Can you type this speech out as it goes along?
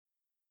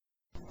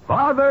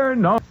Father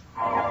knows.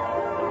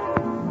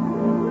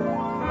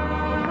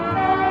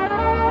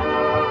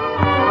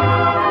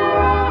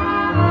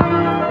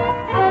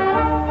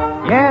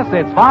 Yes,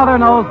 it's Father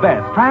Knows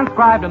Best,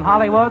 transcribed in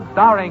Hollywood,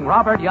 starring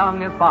Robert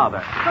Young as father.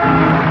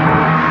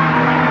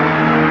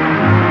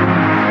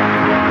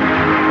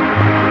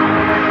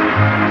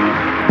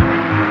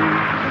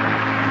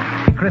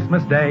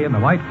 Christmas Day in the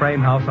white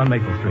frame house on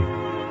Maple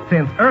Street.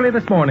 Since early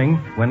this morning,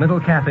 when little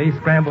Kathy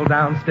scrambled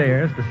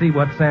downstairs to see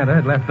what Santa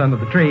had left under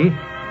the tree,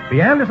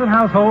 the Anderson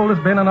household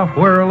has been in a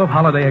whirl of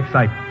holiday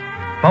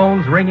excitement.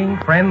 Phones ringing,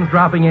 friends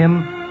dropping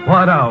in.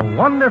 What a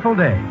wonderful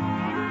day.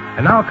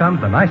 And now comes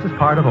the nicest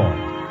part of all,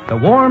 the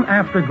warm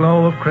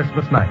afterglow of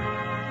Christmas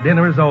night.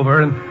 Dinner is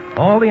over, and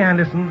all the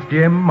Andersons,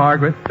 Jim,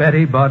 Margaret,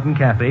 Betty, Bud, and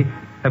Kathy,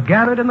 have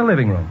gathered in the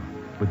living room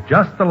with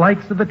just the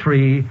lights of the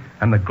tree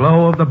and the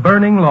glow of the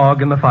burning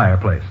log in the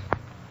fireplace.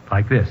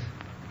 Like this.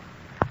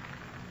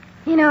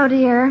 You know,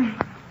 dear,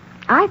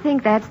 I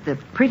think that's the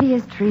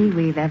prettiest tree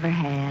we've ever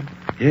had.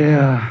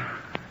 Yeah.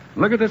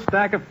 Look at the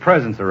stack of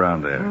presents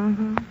around there.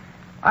 Mm-hmm.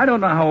 I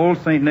don't know how old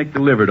St. Nick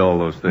delivered all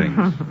those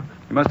things.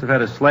 He must have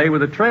had a sleigh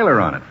with a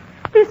trailer on it.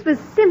 This was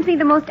simply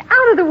the most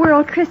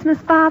out-of-the-world Christmas,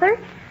 Father.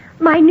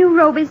 My new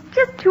robe is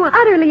just too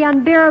utterly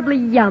unbearably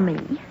yummy.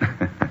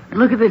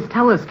 Look at this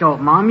telescope,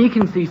 Mom. You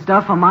can see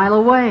stuff a mile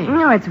away.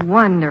 Oh, it's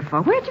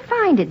wonderful. Where'd you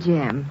find it,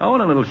 Jim? Oh,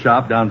 in a little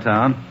shop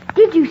downtown.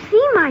 Did you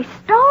see my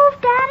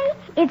stove, Daddy?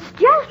 It's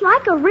just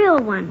like a real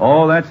one.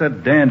 Oh, that's a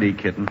dandy,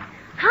 kitten.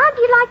 How'd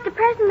you like the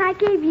present I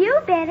gave you,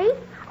 Betty?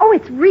 Oh,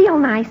 it's real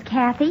nice,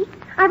 Kathy.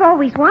 I've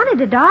always wanted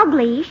a dog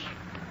leash.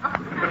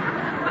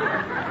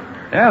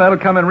 Yeah, that'll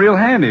come in real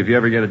handy if you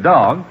ever get a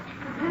dog.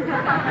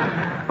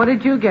 What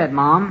did you get,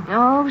 Mom?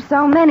 Oh,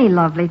 so many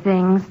lovely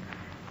things.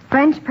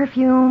 French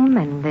perfume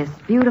and this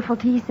beautiful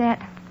tea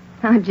set.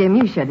 Oh, Jim,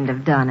 you shouldn't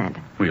have done it.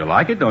 Well, you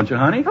like it, don't you,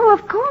 honey? Oh,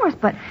 of course,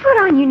 but put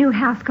on your new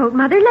housecoat,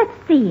 Mother. Let's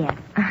see it.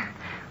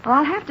 Well,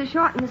 I'll have to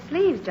shorten the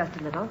sleeves just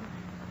a little.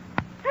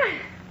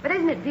 But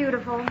isn't it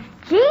beautiful?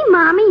 Gee,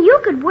 Mommy, you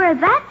could wear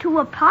that to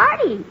a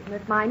party.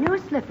 With my new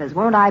slippers,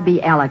 won't I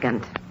be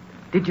elegant?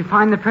 Did you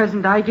find the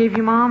present I gave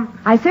you, Mom?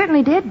 I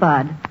certainly did,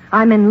 Bud.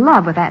 I'm in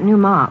love with that new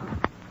mop.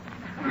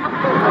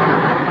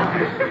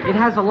 It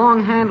has a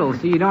long handle,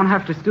 so you don't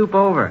have to stoop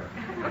over.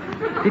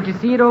 Did you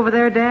see it over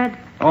there, Dad?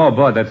 Oh,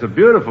 Bud, that's a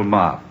beautiful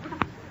mop.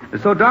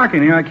 It's so dark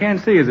in here I can't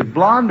see. Is it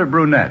blonde or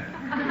brunette?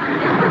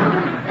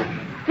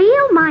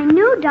 Feel my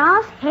new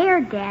doll's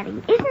hair,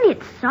 Daddy. Isn't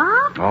it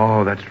soft?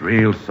 Oh, that's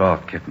real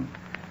soft, kitten.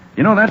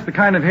 You know, that's the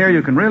kind of hair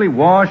you can really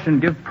wash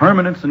and give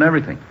permanence and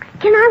everything.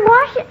 Can I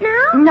wash it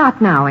now?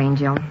 Not now,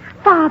 Angel.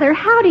 Father,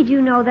 how did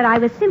you know that I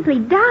was simply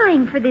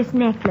dying for this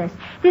necklace?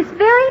 This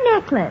very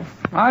necklace.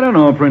 I don't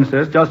know,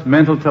 Princess. Just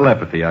mental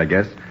telepathy, I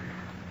guess.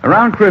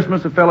 Around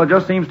Christmas, a fellow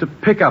just seems to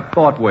pick up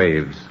thought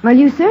waves. Well,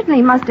 you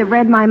certainly must have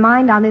read my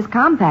mind on this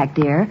compact,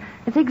 dear.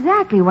 It's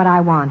exactly what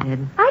I wanted.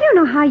 I don't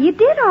know how you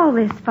did all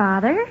this,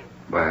 Father.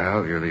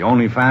 Well, you're the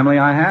only family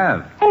I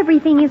have.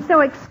 Everything is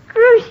so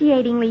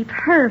excruciatingly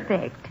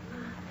perfect.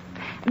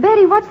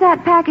 Betty, what's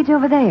that package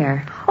over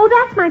there? Oh,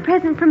 that's my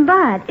present from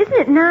Bud. Isn't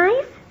it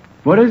nice?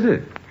 What is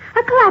it?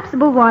 A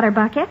collapsible water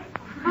bucket.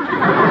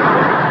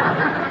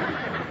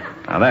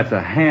 Now, that's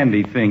a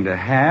handy thing to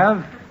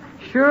have.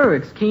 Sure,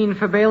 it's keen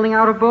for bailing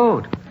out a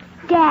boat.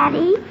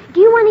 Daddy, do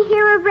you want to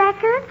hear a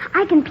record?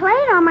 I can play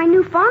it on my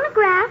new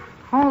phonograph.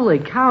 Holy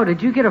cow,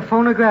 did you get a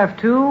phonograph,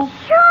 too?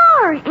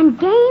 Sure, and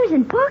games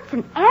and books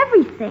and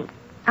everything.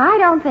 I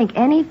don't think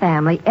any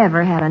family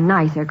ever had a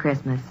nicer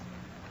Christmas.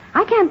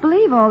 I can't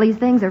believe all these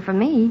things are for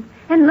me.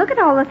 And look at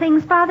all the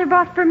things Father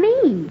bought for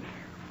me.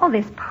 Oh,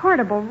 this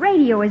portable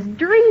radio is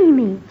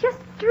dreamy. Just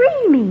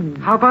dreamy.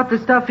 How about the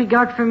stuff he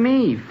got for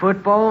me?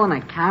 Football and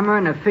a camera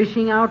and a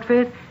fishing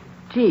outfit?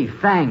 Gee,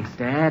 thanks,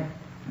 Dad.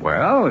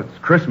 Well, it's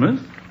Christmas.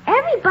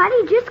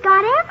 Everybody just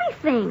got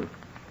everything.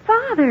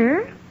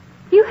 Father,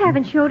 you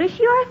haven't showed us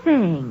your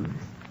things.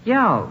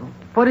 Yeah,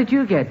 what did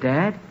you get,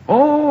 Dad?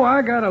 Oh,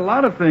 I got a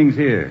lot of things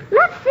here.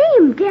 Let's see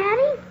 'em,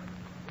 Daddy.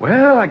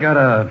 Well, I got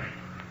a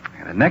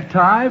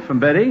necktie from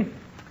Betty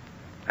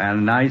and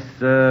a nice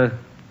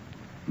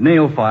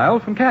nail file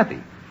from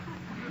Kathy.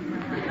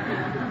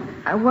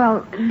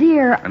 Well,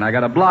 dear... And I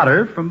got a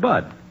blotter from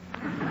Bud.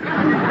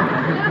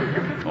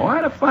 Oh, I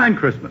had a fine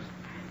Christmas.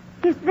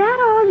 Is that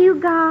all you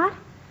got?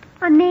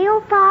 A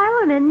nail file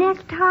and a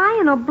necktie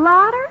and a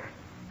blotter?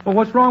 Well,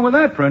 what's wrong with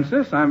that,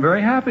 Princess? I'm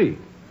very happy.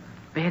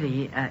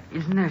 Betty,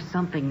 isn't there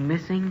something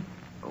missing?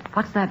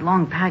 What's that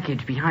long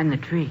package behind the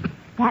tree?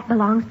 That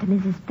belongs to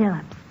Mrs.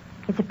 Phillips.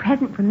 It's a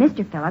present from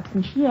Mr. Phillips,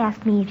 and she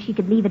asked me if she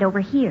could leave it over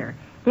here.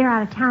 They're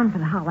out of town for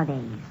the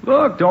holidays.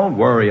 Look, don't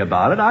worry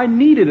about it. I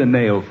needed a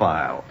nail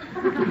file.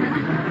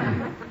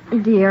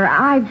 Dear,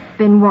 I've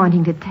been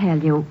wanting to tell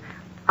you.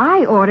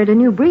 I ordered a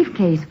new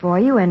briefcase for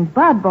you, and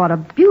Bud bought a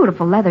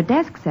beautiful leather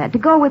desk set to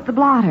go with the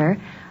blotter.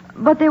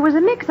 But there was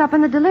a mix-up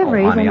in the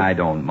deliveries. Oh, honey, I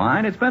don't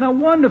mind. It's been a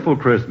wonderful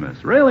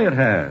Christmas. Really, it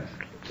has.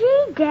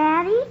 Gee,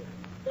 Daddy,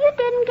 you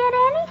didn't get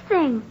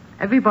anything.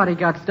 Everybody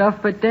got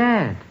stuff but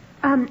Dad.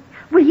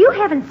 Well, you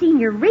haven't seen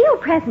your real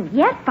present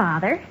yet,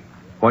 Father.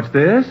 What's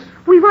this?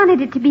 We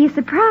wanted it to be a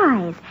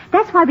surprise.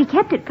 That's why we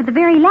kept it for the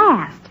very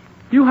last.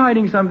 You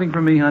hiding something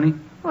from me, honey?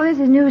 Well, this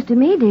is news to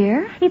me,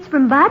 dear. It's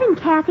from Bud and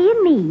Kathy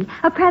and me.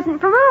 A present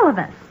from all of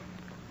us.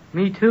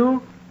 Me too?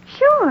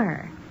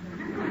 Sure.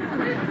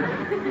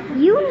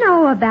 You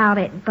know about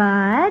it,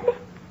 Bud.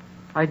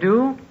 I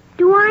do?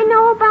 Do I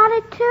know about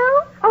it,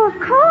 too? Oh,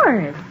 of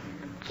course.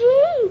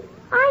 Gee,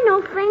 I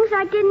know things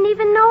I didn't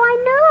even know I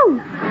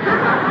knew.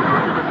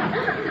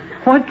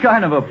 What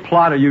kind of a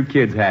plot are you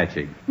kids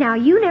hatching? Now,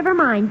 you never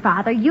mind,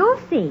 Father. You'll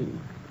see.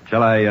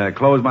 Shall I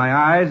close my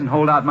eyes and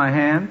hold out my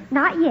hand?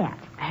 Not yet.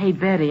 Hey,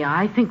 Betty,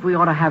 I think we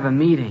ought to have a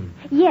meeting.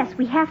 Yes,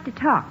 we have to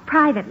talk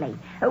privately.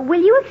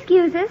 Will you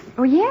excuse us?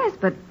 Oh, yes,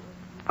 but...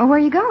 Oh, where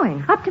are you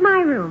going? Up to my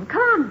room.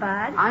 Come on,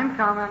 Bud. I'm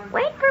coming.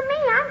 Wait for me.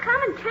 I'm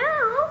coming,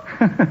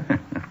 too.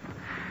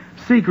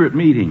 Secret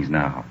meetings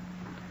now.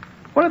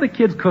 What are the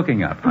kids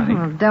cooking up, honey?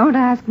 Oh, don't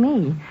ask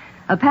me.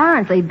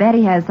 Apparently,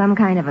 Betty has some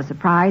kind of a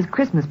surprise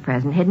Christmas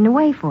present hidden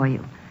away for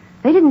you.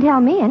 They didn't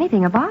tell me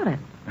anything about it.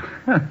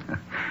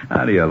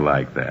 How do you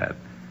like that?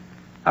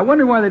 I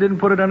wonder why they didn't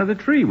put it under the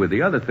tree with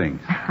the other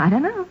things. I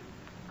don't know.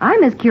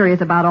 I'm as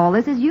curious about all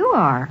this as you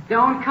are.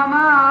 Don't come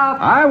up.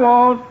 I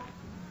won't.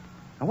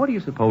 Now, what do you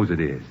suppose it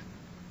is?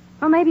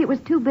 Well, maybe it was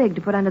too big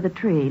to put under the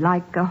tree,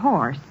 like a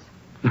horse.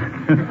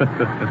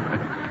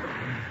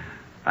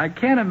 I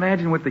can't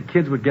imagine what the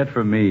kids would get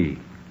from me.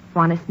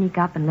 Want to sneak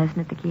up and listen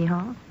at the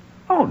keyhole?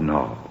 Oh,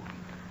 no.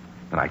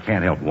 But I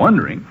can't help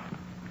wondering.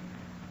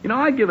 You know,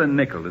 I'd give a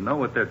nickel to know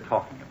what they're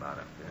talking about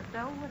up there.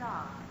 So would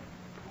I.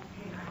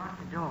 Okay, lock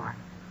the door.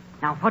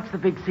 Now, what's the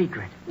big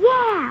secret?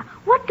 Yeah,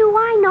 what do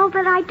I know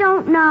that I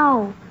don't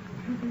know?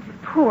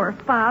 Poor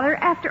Father.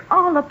 After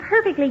all the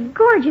perfectly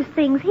gorgeous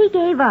things he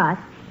gave us,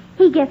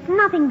 he gets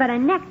nothing but a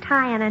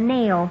necktie and a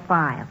nail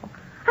file.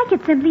 I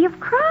could simply have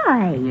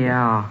cried.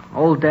 Yeah,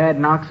 old Dad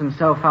knocks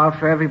himself out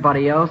for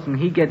everybody else, and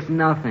he gets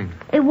nothing.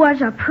 It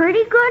was a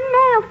pretty good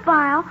nail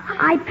file.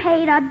 I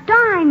paid a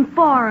dime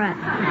for it.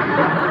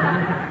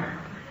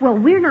 Well,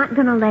 we're not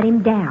going to let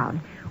him down.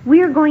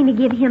 We're going to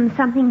give him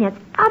something that's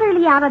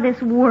utterly out of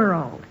this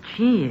world.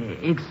 Gee,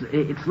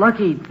 it's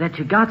lucky that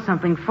you got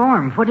something for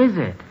him. What is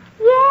it?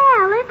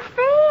 Yeah, let's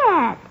see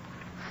it.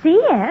 See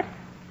it?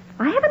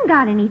 I haven't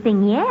got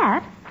anything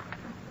yet.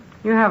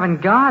 You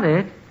haven't got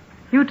it?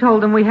 You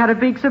told him we had a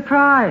big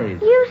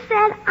surprise. You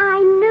said I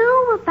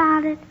knew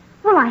about it.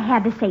 Well, I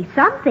had to say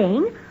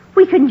something.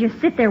 We couldn't just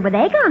sit there with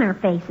egg on our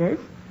faces.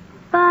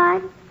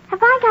 Bud, have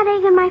I got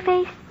egg in my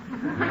face?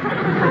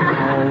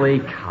 Holy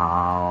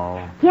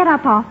cow. Get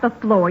up off the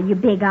floor, you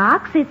big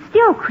ox. It's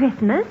still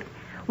Christmas.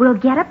 We'll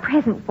get a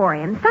present for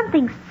him.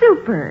 Something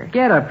super.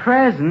 Get a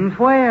present?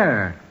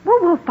 Where? Well,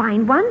 we'll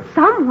find one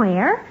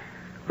somewhere.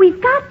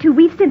 We've got to.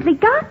 We've simply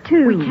got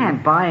to. We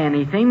can't buy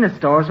anything. The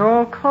stores are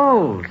all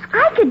closed.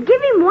 I could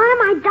give him one of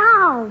my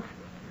dolls.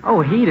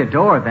 Oh, he'd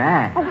adore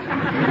that.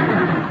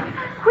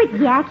 Quit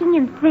yakking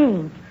and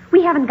think.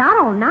 We haven't got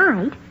all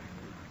night.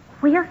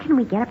 Where can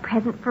we get a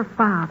present for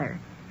Father?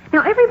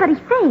 Now, everybody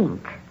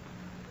think.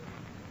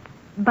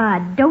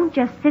 Bud, don't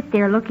just sit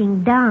there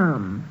looking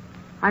dumb.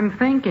 I'm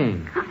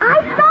thinking.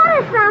 I thought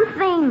of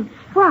something.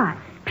 What?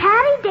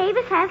 Patty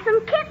Davis has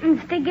some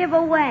kittens to give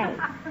away.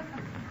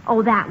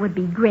 Oh, that would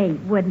be great,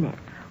 wouldn't it?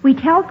 We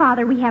tell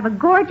Father we have a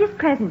gorgeous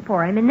present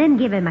for him and then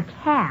give him a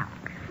cap.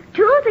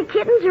 2 of the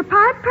kittens are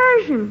part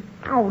Persian.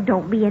 Oh,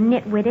 don't be a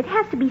nitwit. It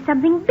has to be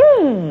something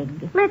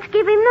big. Let's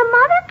give him the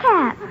mother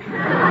cat.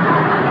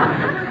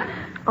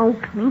 Oh,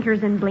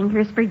 clinkers and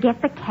blinkers,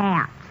 forget the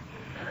cats.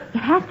 It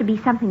has to be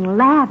something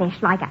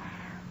lavish, like a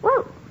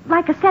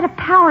set of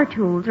power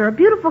tools or a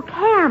beautiful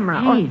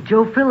camera. Hey,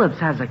 Joe Phillips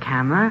has a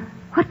camera.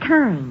 What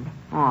kind?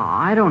 Oh,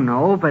 I don't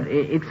know, but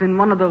it's in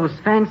one of those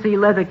fancy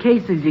leather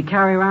cases you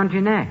carry around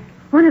your neck.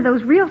 One of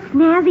those real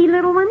snazzy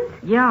little ones?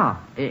 Yeah,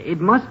 it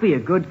must be a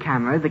good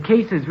camera. The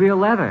case is real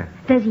leather.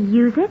 Does he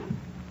use it?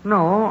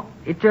 No,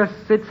 it just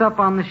sits up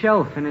on the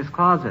shelf in his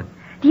closet.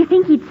 Do you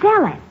think he'd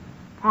sell it?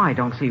 Oh, I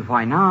don't see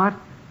why not.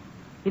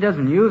 He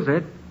doesn't use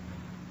it.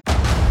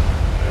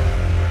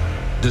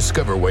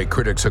 Discover why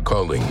critics are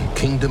calling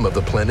Kingdom of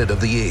the Planet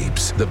of the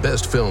Apes the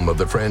best film of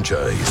the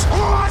franchise.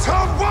 What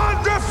a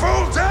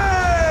wonderful day!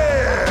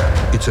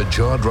 It's a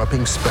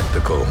jaw-dropping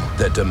spectacle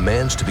that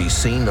demands to be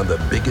seen on the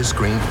biggest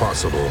screen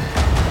possible.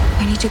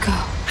 We need to go.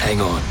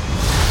 Hang on.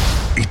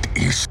 It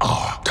is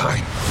our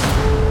time.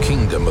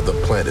 Kingdom of the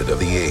Planet of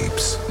the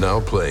Apes.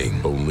 Now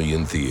playing only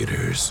in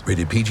theaters.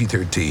 Rated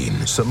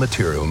PG-13. Some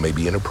material may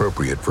be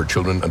inappropriate for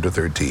children under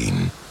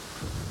 13.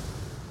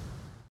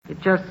 It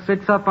just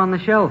sits up on the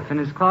shelf in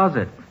his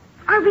closet.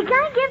 Are we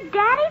going to give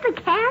Daddy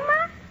the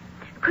camera?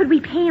 Could we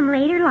pay him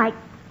later, like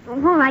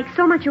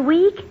so much a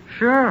week?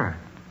 Sure.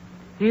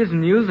 He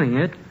isn't using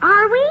it.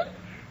 Are we?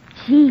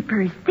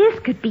 Jeepers, this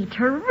could be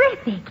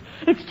terrific.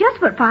 It's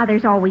just what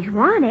Father's always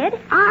wanted.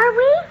 Are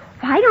we?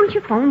 Why don't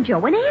you phone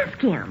Joe and ask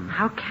him?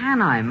 How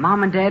can I?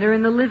 Mom and Dad are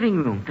in the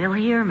living room. They'll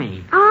hear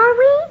me. Are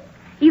we?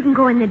 You can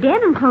go in the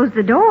den and close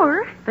the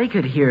door. They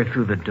could hear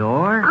through the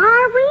door.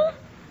 Are we?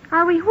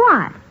 Are we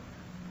what?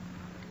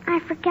 I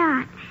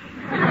forgot.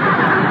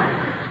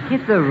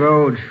 Hit the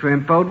road,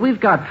 Shrimp Boat. We've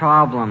got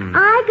problems.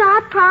 I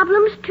got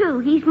problems, too.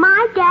 He's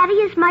my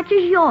daddy as much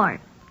as yours.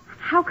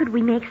 How could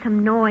we make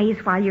some noise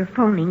while you're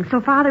phoning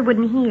so Father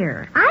wouldn't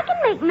hear? I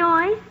can make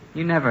noise.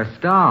 You never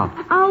stop.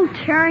 Oh,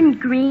 turn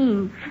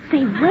green.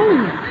 Say,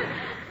 wait.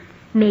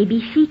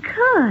 Maybe she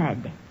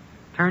could.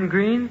 Turn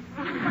green?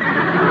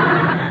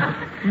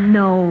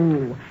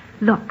 No.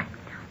 Look,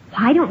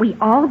 why don't we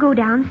all go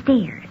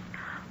downstairs?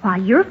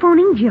 While you're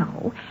phoning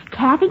Joe,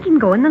 Kathy can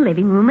go in the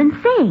living room and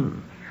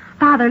sing.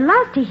 Father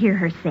loves to hear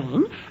her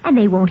sing, and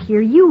they won't hear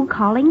you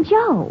calling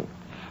Joe.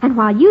 And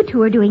while you two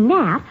are doing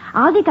that,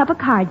 I'll dig up a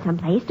card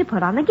someplace to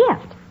put on the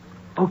gift.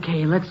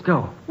 Okay, let's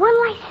go.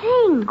 What'll I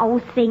sing? Oh,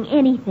 sing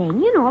anything.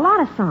 You know a lot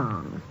of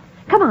songs.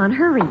 Come on,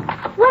 hurry.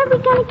 What are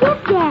we going to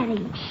get,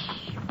 Daddy?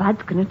 Shh.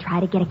 Bud's going to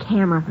try to get a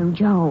camera from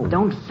Joe.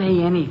 Don't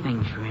say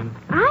anything, Shrimp.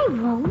 I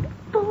won't.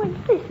 Boy,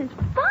 this is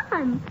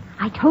fun.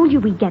 I told you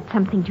we'd get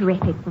something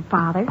terrific for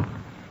Father.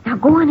 Now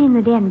go on in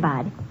the den,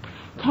 Bud.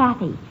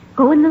 Kathy,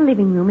 go in the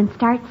living room and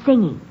start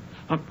singing.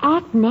 And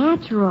act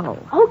natural.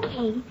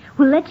 Okay.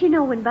 We'll let you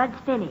know when Bud's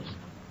finished.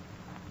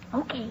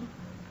 Okay.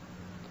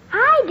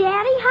 Hi,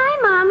 Daddy. Hi,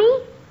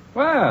 Mommy.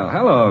 Well,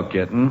 hello,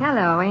 kitten.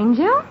 Hello,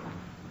 Angel.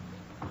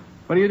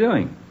 What are you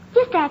doing?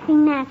 Just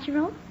acting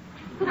natural.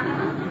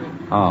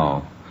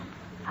 Oh.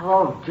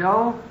 Hello,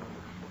 Joe.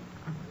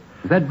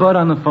 Is that Bud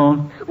on the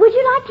phone? Would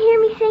you like to hear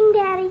me sing,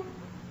 Daddy?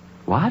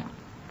 What?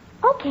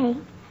 Okay.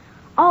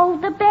 Oh,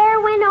 the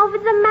bear went over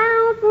the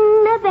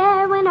mountain, the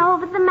bear went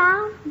over the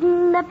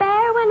mountain, the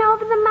bear went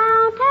over the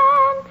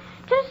mountain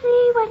to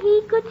see what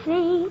he could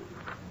see.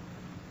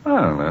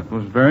 Well, that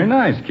was very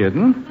nice,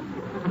 kitten.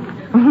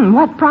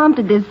 What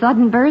prompted this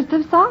sudden burst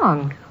of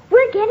song?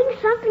 We're getting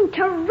something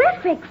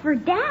terrific for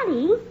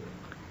Daddy.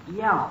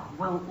 Yeah,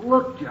 well,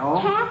 look, Joe.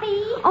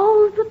 Kathy.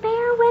 Oh, the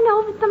bear went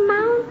over the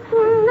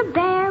mountain, the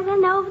bear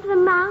went over the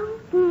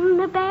mountain,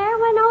 the bear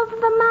went over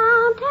the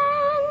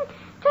mountain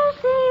to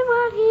see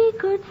what he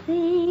could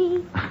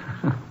see.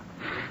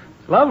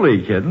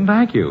 Lovely, kitten.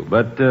 Thank you.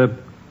 But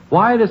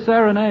why the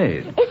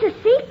serenade? It's a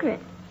secret.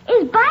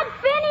 Is Bud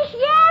finished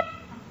yet?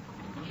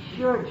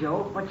 Sure,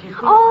 Joe, but you see...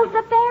 Oh,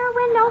 the bear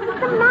went over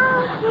the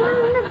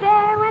mountain, the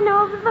bear went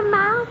over the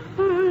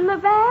mountain, the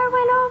bear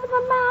went over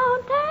the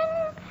mountain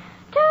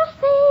to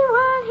see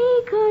what he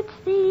could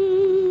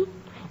see.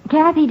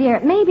 Kathy, dear,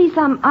 maybe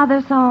some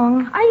other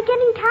song. Are you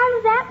getting tired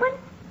of that one,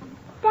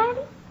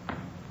 Daddy?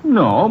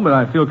 No, but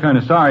I feel kind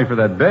of sorry for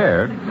that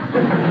bear.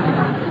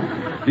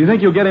 Do you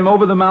think you'll get him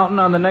over the mountain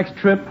on the next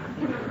trip?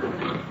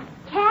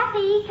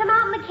 Kathy, come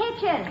out in the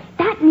kitchen.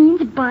 That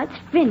means Bud's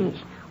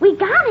finished. We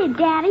got it,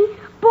 Daddy.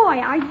 Boy,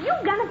 are you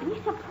going to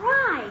be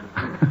surprised.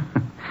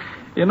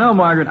 You know,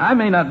 Margaret, I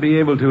may not be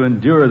able to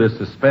endure this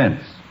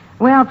suspense.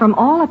 Well, from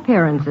all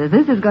appearances,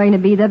 this is going to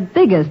be the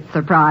biggest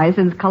surprise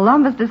since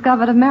Columbus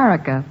discovered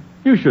America.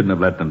 You shouldn't have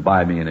let them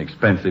buy me an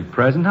expensive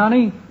present,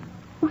 honey.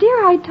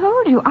 Dear, I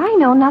told you, I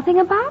know nothing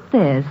about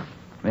this.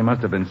 They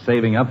must have been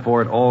saving up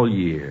for it all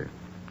year.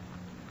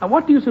 Now,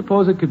 what do you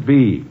suppose it could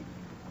be?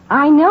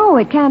 I know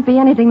it can't be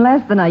anything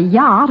less than a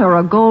yacht or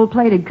a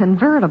gold-plated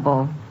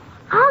convertible.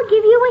 I'll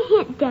give you a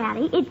hint,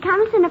 Daddy. It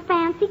comes in a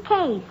fancy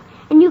case,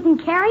 and you can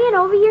carry it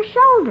over your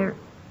shoulder.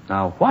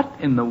 Now, what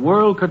in the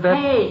world could that...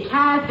 Hey,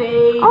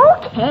 Kathy!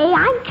 Okay,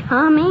 I'm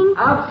coming.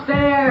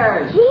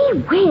 Upstairs! Gee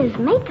whiz,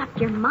 make up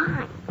your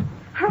mind.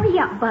 Hurry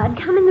up, Bud.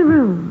 Come in the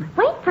room.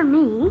 Wait for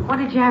me. What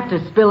did you have to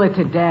spill it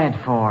to Dad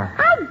for?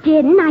 I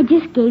didn't. I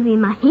just gave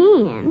him a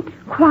hand.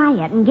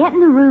 Quiet and get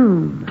in the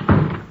room.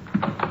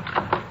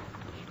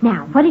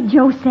 Now, what did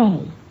Joe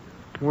say?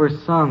 We're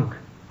sunk.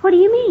 What do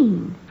you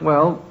mean?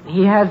 Well,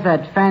 he has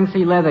that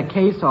fancy leather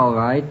case, all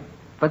right,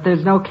 but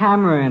there's no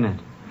camera in it.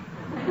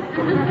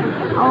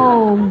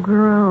 Oh,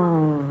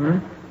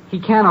 groan. He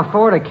can't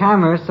afford a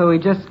camera, so he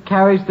just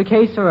carries the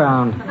case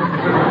around.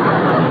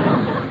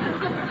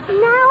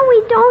 Now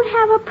we don't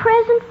have a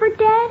present for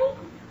Daddy?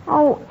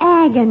 Oh,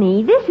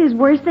 agony. This is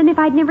worse than if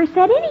I'd never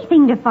said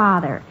anything to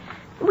Father.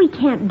 We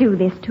can't do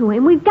this to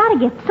him. We've got to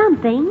get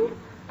something.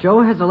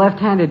 Joe has a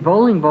left-handed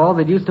bowling ball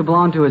that used to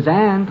belong to his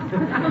aunt.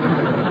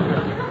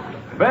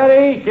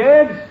 Betty,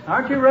 kids,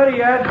 aren't you ready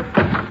yet?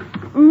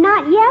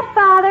 Not yet,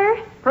 Father.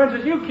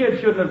 Princess, you kids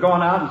shouldn't have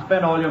gone out and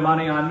spent all your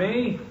money on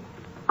me.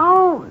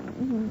 Oh,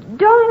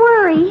 don't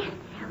worry.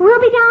 We'll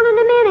be down in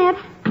a minute.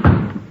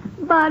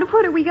 Bud,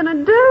 what are we going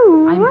to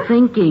do? I'm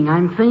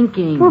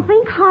thinking. Well,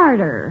 think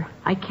harder.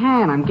 I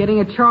can. I'm getting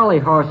a Charlie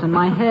horse in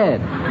my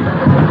head.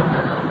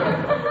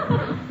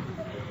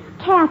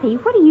 Kathy,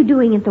 what are you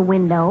doing at the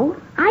window?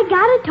 I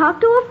got to talk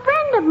to a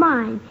friend of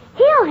mine.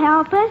 He'll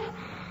help us.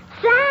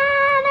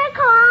 Santa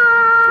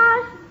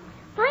Claus,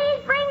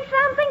 please bring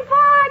something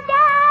for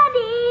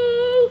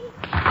Daddy.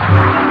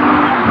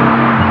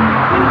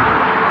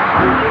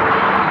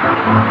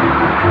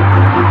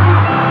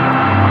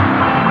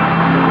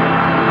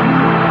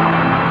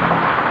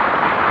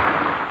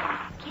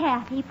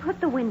 Kathy, put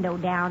the window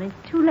down.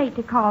 It's too late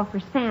to call for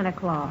Santa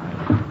Claus.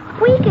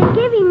 We can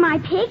give him my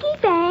piggy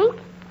bank.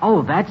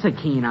 Oh, that's a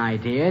keen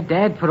idea.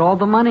 Dad put all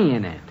the money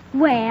in it.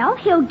 Well,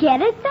 he'll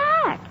get it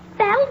back.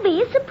 That'll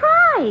be a surprise.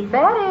 surprise.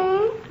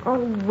 Betty,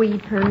 Oh,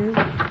 weepers.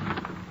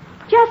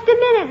 Just a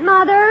minute,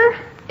 Mother.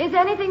 is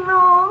anything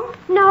wrong?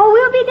 No,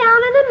 we'll be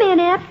down in a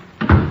minute.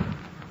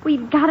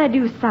 We've got to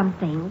do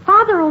something.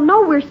 Father will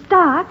know we're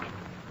stuck.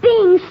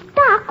 Being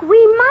stuck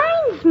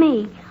reminds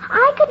me.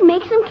 I could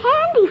make some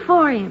candy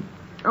for him.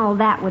 Oh,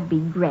 that would be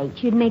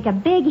great. You'd make a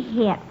big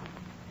hit.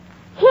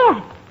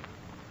 Hit!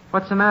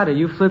 What's the matter?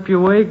 You flip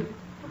your wig?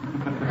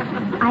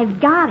 I've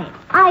got it.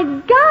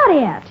 I've got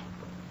it!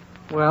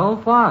 Well,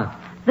 what?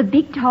 The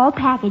big tall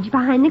package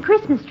behind the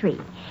Christmas tree.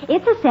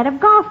 It's a set of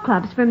golf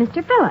clubs for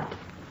Mr. Phillips.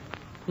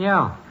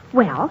 Yeah.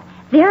 Well,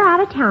 they're out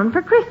of town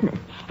for Christmas,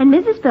 and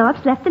Mrs.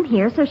 Phillips left them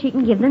here so she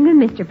can give them to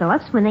Mr.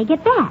 Phillips when they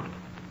get back.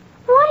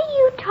 What are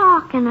you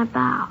talking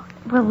about?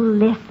 Well,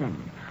 listen.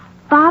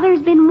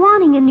 Father's been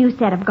wanting a new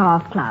set of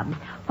golf clubs.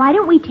 Why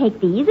don't we take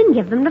these and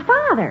give them to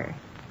Father?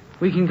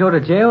 We can go to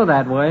jail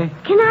that way.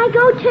 Can I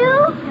go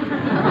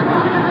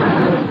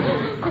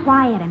too?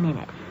 Quiet a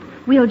minute.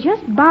 We'll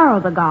just borrow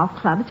the golf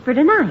clubs for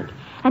tonight,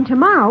 and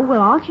tomorrow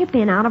we'll all chip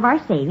in out of our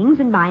savings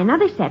and buy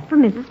another set for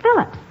Mrs.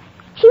 Phillips.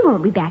 She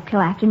won't be back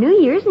till after New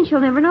Year's, and she'll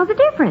never know the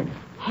difference.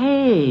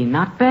 Hey,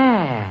 not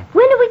bad.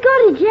 When do we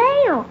go to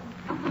jail?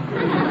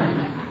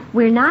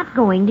 We're not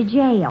going to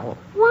jail.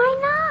 Why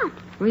not?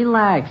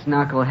 Relax,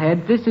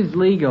 knucklehead. This is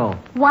legal.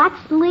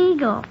 What's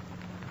legal?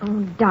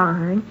 Oh,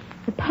 darn.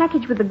 The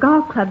package with the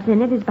golf clubs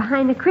in it is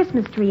behind the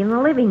Christmas tree in the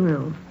living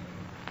room.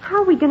 How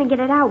are we going to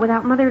get it out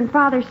without Mother and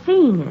Father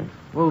seeing us?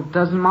 Well,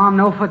 doesn't Mom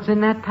know what's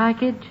in that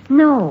package?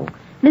 No.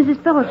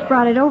 Mrs. Phillips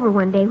brought it over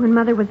one day when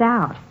Mother was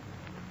out.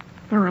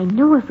 Now, I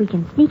know if we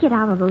can sneak it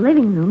out of the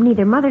living room,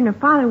 neither Mother nor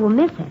Father will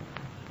miss it.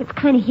 It's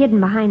kind of hidden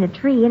behind a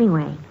tree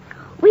anyway.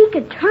 We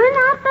could turn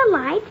out the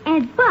lights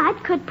and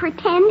Bud could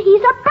pretend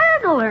he's a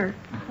burglar.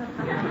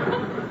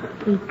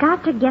 We've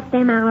got to get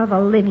them out of the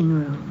living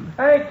room.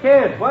 Hey,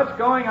 kids, what's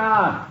going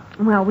on?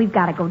 Well, we've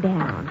got to go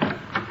down.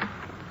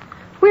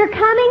 We're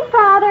coming,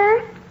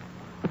 Father.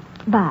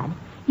 Bud,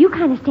 you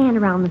kind of stand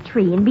around the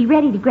tree and be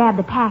ready to grab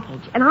the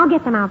package, and I'll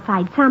get them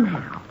outside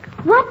somehow.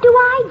 What do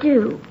I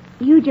do?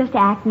 You just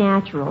act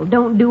natural.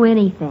 Don't do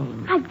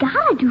anything. I've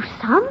got to do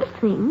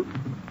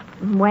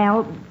something.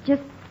 Well,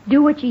 just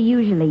do what you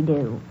usually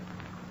do.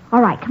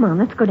 All right, come on,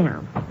 let's go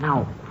down.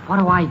 Now, what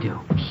do I do?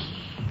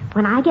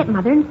 When I get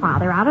Mother and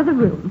Father out of the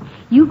room,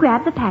 you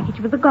grab the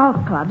package with the golf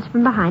clubs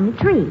from behind the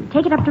tree.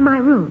 Take it up to my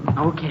room.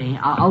 Okay,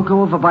 I'll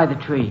go over by the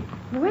tree.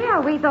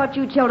 Well, we thought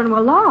you children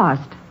were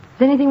lost.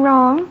 Is anything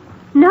wrong?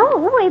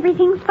 No,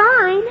 everything's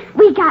fine.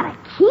 We got a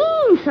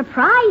keen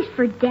surprise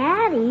for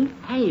Daddy.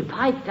 Hey,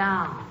 pipe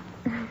down.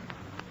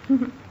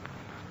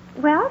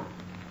 Well,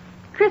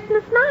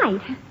 Christmas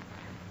night.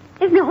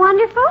 Isn't it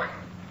wonderful?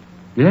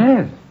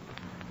 Yes.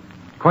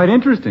 Quite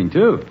interesting,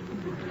 too.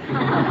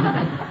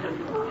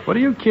 What are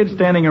you kids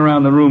standing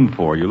around the room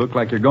for? You look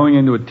like you're going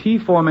into a T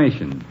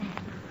formation.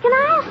 Can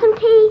I have some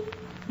tea?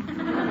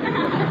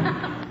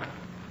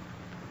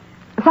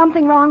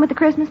 Something wrong with the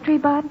Christmas tree,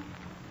 Bud?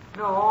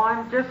 No,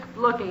 I'm just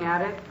looking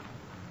at it.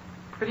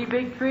 Pretty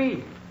big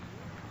tree.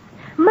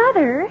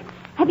 Mother,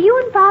 have you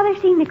and Father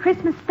seen the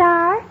Christmas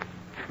star?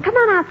 Come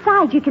on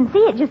outside. You can see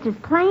it just as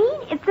plain.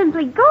 It's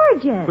simply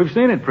gorgeous. We've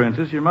seen it,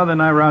 Princess. Your mother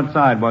and I were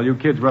outside while you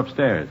kids were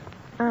upstairs.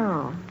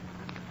 Oh.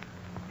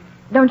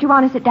 Don't you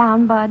want to sit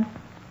down, Bud?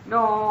 No,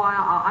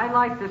 I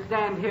like to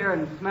stand here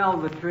and smell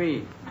the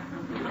tree.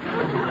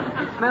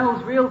 It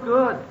smells real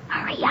good.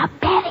 Hurry up,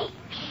 Betty.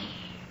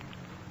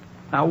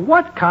 Now,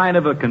 what kind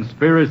of a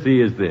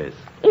conspiracy is this?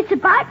 It's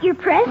about your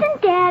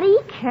present, Daddy.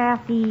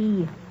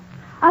 Kathy.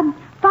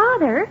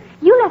 Father,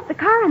 you left the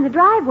car in the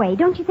driveway.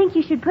 Don't you think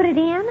you should put it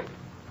in?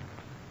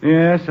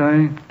 Yes,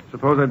 I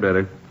suppose I'd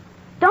better.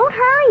 Don't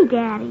hurry,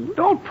 Daddy.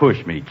 Don't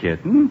push me,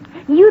 kitten.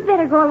 You'd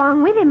better go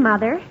along with him,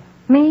 Mother.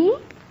 Me?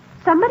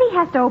 Somebody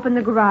has to open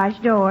the garage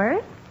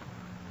doors.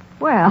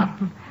 Well,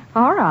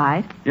 all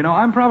right. You know,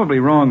 I'm probably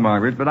wrong,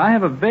 Margaret, but I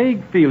have a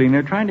vague feeling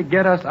they're trying to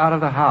get us out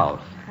of the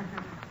house.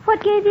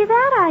 What gave you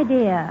that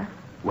idea?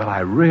 Well, I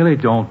really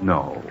don't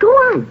know. Go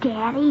on,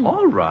 Daddy.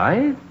 All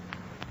right.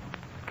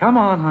 Come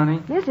on,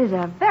 honey. This is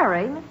a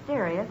very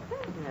mysterious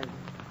business.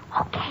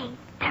 Okay,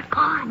 they're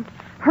gone.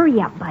 Hurry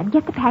up, Bud.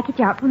 Get the package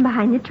out from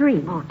behind the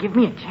tree. Oh, give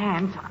me a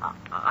chance.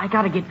 I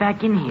gotta get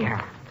back in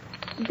here.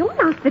 Don't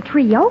knock the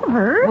tree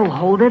over. Well,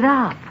 hold it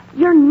up.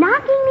 You're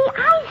knocking the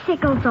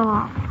icicles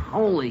off.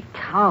 Holy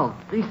cow,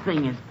 this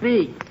thing is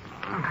big.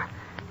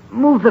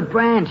 Move the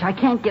branch. I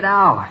can't get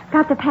out.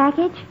 Got the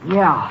package?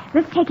 Yeah.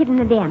 Let's take it in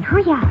the den.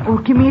 Hurry up. Oh,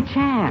 give me a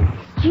chance.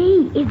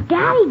 Gee, is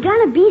Daddy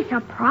gonna be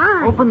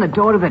surprised? Open the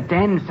door to the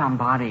den,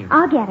 somebody.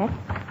 I'll get it.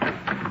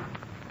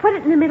 Put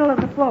it in the middle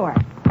of the floor.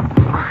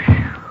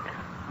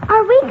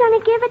 Are we gonna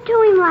give it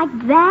to him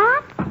like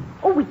that?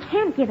 Oh, we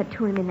can't give it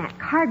to him in that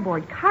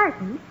cardboard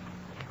carton.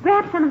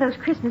 Grab some of those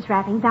Christmas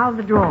wrappings out of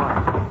the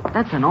drawer.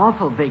 That's an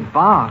awful big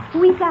box.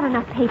 We've got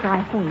enough paper,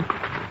 I think.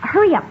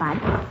 Hurry up, Bud.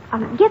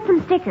 Get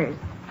some stickers.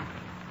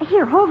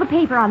 Here, hold the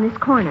paper on this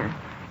corner.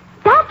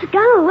 That's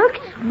gonna look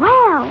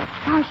swell.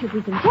 Gosh, if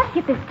we can just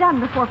get this done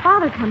before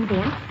Father comes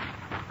in.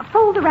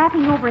 Fold the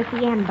wrapping over at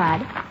the end,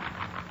 Bud.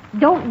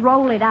 Don't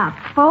roll it up.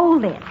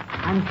 Fold it.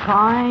 I'm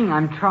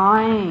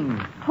trying.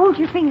 Hold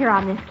your finger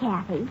on this,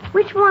 Kathy.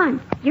 Which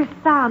one? Your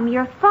thumb.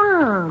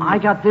 I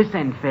got this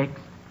end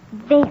fixed.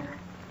 There.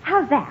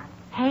 How's that?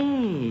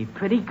 Hey,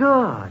 pretty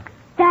good.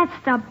 That's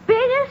the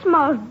biggest,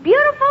 most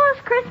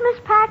beautifulest Christmas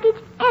package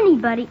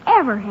anybody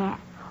ever had.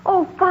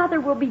 Oh,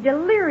 Father will be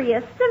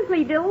delirious.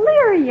 Simply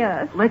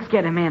delirious. Let's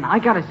get him in. I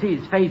gotta see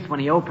his face when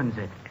he opens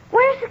it.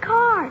 Where's the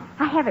card?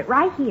 I have it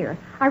right here.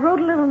 I wrote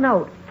a little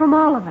note from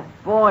all of us.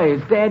 Boy,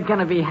 is Dad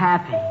gonna be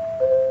happy.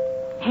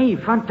 Hey,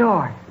 front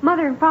door.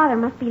 Mother and Father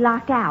must be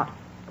locked out.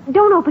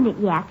 Don't open it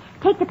yet.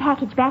 Take the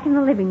package back in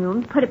the living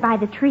room, put it by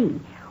the tree.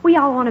 We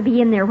all want to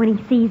be in there when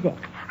he sees it.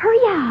 Hurry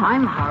up.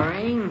 I'm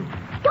hurrying.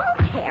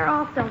 Don't tear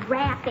off the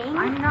wrapping.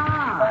 I'm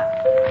not.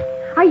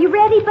 Are you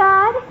ready,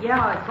 Bud?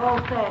 Yeah, it's all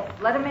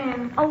set. Let him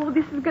in. Oh,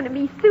 this is going to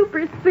be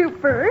super,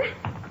 super.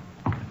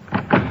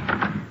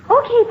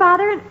 Okay,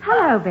 Father.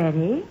 Hello,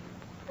 Betty.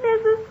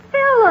 Mrs.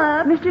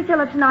 Phillips. Mr.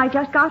 Phillips and I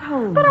just got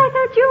home. But I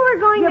thought you were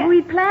going to...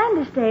 We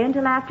planned to stay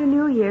until after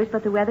New Year's,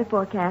 but the weather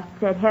forecast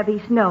said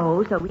heavy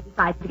snow, so we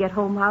decided to get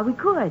home while we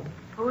could.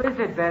 Who is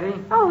it, Betty?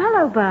 Oh,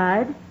 hello,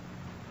 Bud.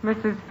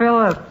 Mrs.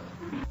 Phillips.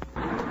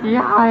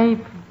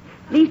 Yipe.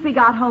 At least we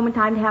got home in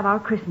time to have our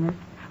Christmas.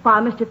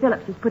 While Mr.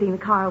 Phillips was putting the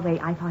car away,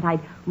 I thought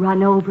I'd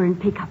run over and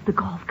pick up the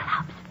golf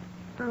clubs.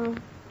 Oh,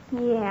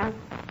 yes.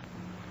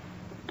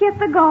 Get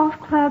the golf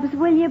clubs,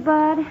 will you,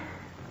 Bud?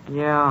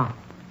 Yeah,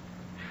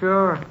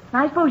 sure.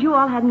 I suppose you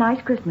all had a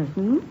nice Christmas,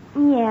 hmm?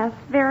 Yes,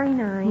 very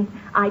nice.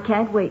 I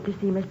can't wait to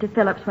see Mr.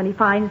 Phillips when he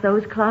finds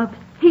those clubs.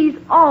 He's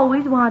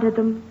always wanted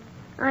them.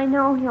 I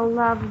know he'll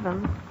love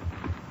them.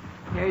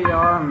 Here you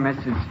are,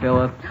 Mrs.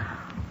 Phillips.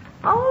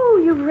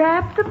 Oh, you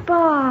wrapped the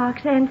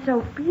box, and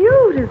so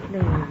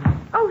beautifully.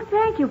 Oh,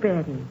 thank you,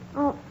 Betty.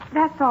 Oh,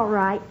 that's all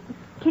right.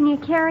 Can you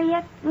carry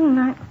it?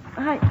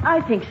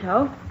 I think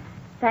so.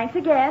 Thanks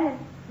again, and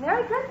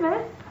Merry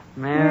Christmas.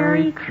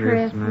 Merry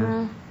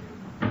Christmas.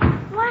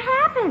 What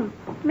happened?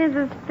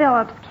 Mrs.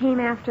 Phillips came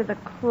after the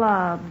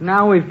club.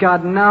 Now we've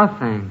got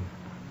nothing.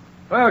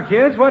 Well,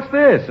 kids, what's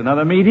this?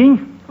 Another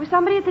meeting? Was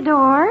somebody at the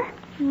door?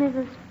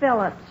 Mrs.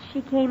 Phillips,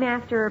 she came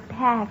after her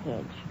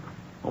package.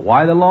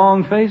 Why the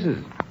long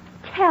faces?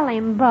 Tell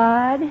him,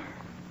 Bud.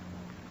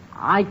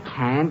 I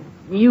can't.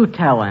 You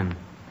tell him.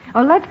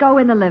 Oh, let's go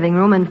in the living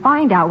room and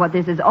find out what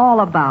this is all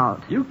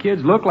about. You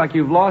kids look like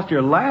you've lost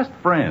your last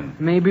friend.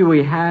 Maybe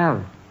we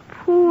have.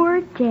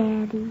 Poor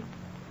Daddy.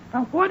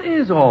 Now, what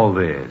is all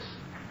this?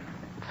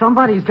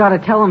 Somebody's got to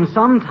tell him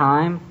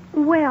sometime.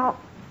 Well,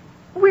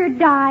 we're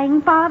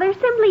dying, Father.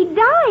 Simply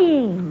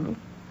dying.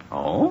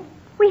 Oh?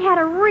 We had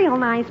a real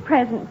nice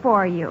present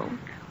for you.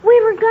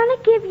 We were going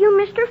to give you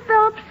Mr.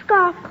 Phillips'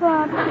 golf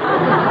club.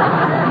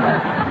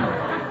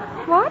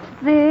 What's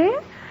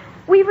this?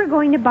 We were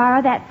going to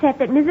borrow that set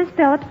that Mrs.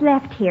 Phillips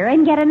left here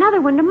and get another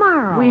one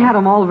tomorrow. We had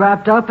them all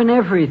wrapped up and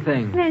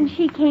everything. Then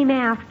she came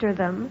after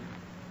them.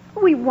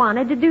 We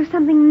wanted to do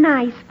something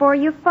nice for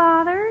you,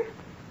 Father.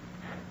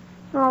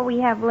 All we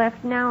have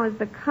left now is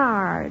the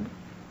card.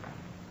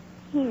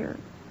 Here.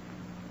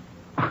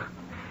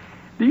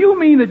 Do you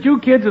mean that you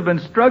kids have been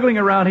struggling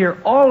around here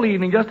all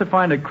evening just to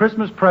find a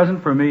Christmas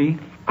present for me?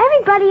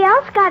 Everybody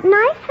else got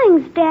nice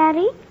things,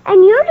 Daddy,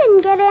 and you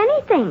didn't get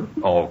anything.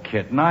 Oh,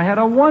 Kitten, I had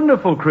a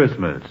wonderful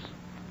Christmas.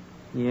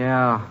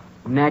 Yeah,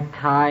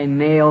 necktie,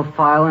 nail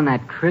file, and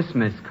that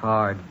Christmas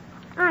card.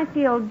 I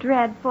feel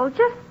dreadful,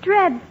 just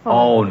dreadful.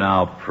 Oh,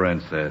 now,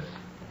 Princess.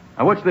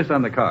 Now, what's this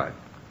on the card?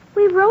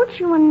 We wrote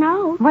you a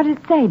note. What did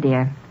it say,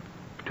 dear?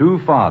 To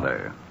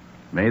Father,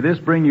 may this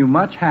bring you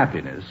much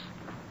happiness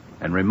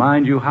and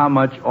remind you how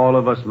much all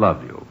of us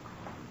love you.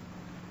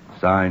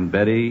 Signed,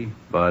 Betty,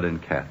 Bud,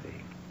 and Kathy.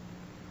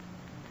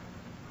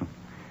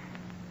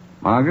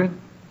 Margaret,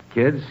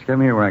 kids,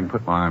 come here where I can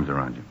put my arms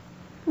around you.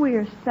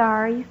 We're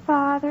sorry,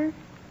 Father.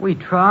 We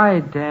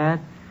tried, Dad.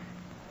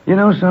 You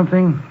know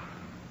something?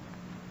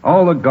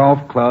 All the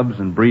golf clubs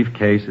and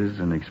briefcases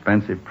and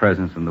expensive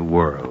presents in the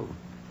world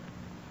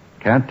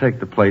can't take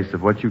the place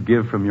of what you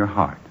give from your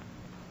heart.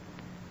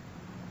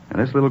 And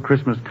this little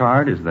Christmas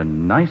card is the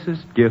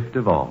nicest gift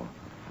of all.